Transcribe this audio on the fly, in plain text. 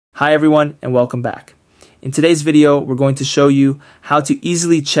Hi everyone and welcome back. In today's video, we're going to show you how to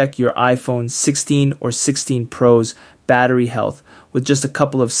easily check your iPhone 16 or 16 Pro's battery health with just a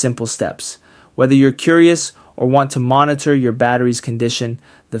couple of simple steps. Whether you're curious or want to monitor your battery's condition,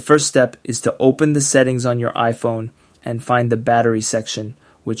 the first step is to open the settings on your iPhone and find the battery section,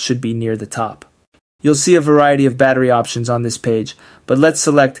 which should be near the top. You'll see a variety of battery options on this page, but let's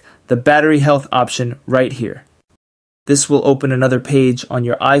select the battery health option right here. This will open another page on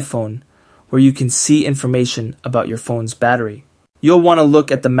your iPhone where you can see information about your phone's battery. You'll want to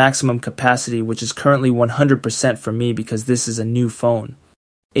look at the maximum capacity, which is currently 100% for me because this is a new phone.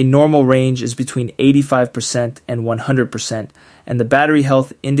 A normal range is between 85% and 100%, and the battery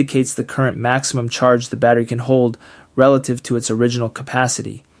health indicates the current maximum charge the battery can hold relative to its original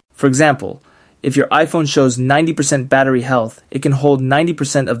capacity. For example, if your iPhone shows 90% battery health, it can hold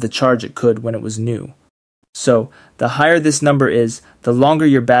 90% of the charge it could when it was new. So, the higher this number is, the longer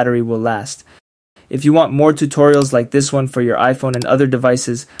your battery will last. If you want more tutorials like this one for your iPhone and other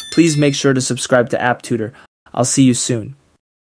devices, please make sure to subscribe to Tutor. I'll see you soon.